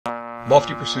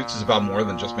Lofty Pursuits is about more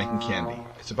than just making candy.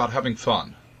 It's about having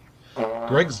fun.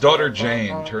 Greg's daughter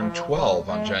Jane turned 12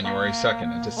 on January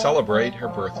 2nd, and to celebrate her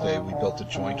birthday, we built a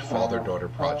joint father-daughter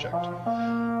project.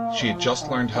 She had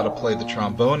just learned how to play the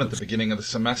trombone at the beginning of the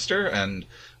semester, and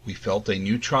we felt a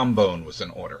new trombone was in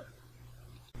order.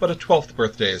 But a 12th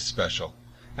birthday is special,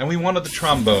 and we wanted the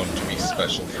trombone to be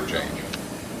special for Jane.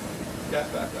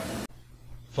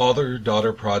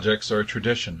 Father-daughter projects are a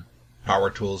tradition.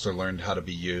 Power tools are learned how to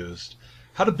be used.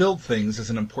 How to build things is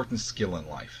an important skill in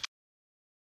life.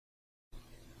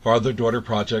 Father-daughter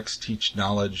projects teach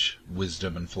knowledge,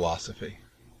 wisdom, and philosophy.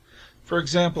 For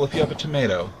example, if you have a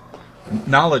tomato,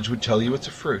 knowledge would tell you it's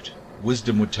a fruit.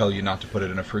 Wisdom would tell you not to put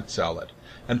it in a fruit salad.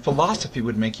 And philosophy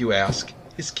would make you ask,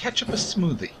 is ketchup a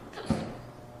smoothie?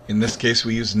 In this case,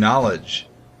 we use knowledge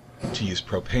to use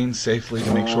propane safely,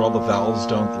 to make sure all the valves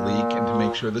don't leak, and to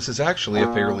make sure this is actually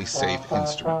a fairly safe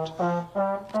instrument.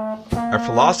 Our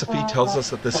philosophy tells us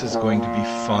that this is going to be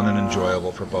fun and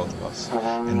enjoyable for both of us,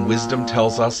 and wisdom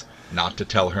tells us not to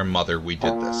tell her mother we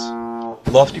did this.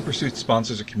 Lofty Pursuits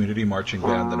sponsors a community marching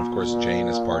band, and of course Jane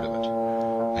is part of it.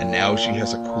 And now she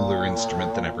has a cooler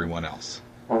instrument than everyone else.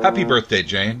 Happy birthday,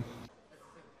 Jane!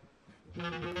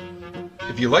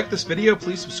 If you like this video,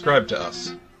 please subscribe to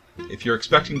us. If you're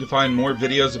expecting to find more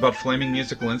videos about flaming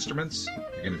musical instruments,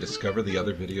 you're going to discover the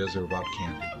other videos are about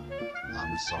candy.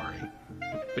 I'm sorry.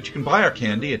 But you can buy our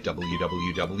candy at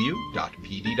www.pd.net.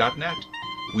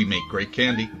 We make great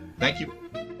candy. Thank you.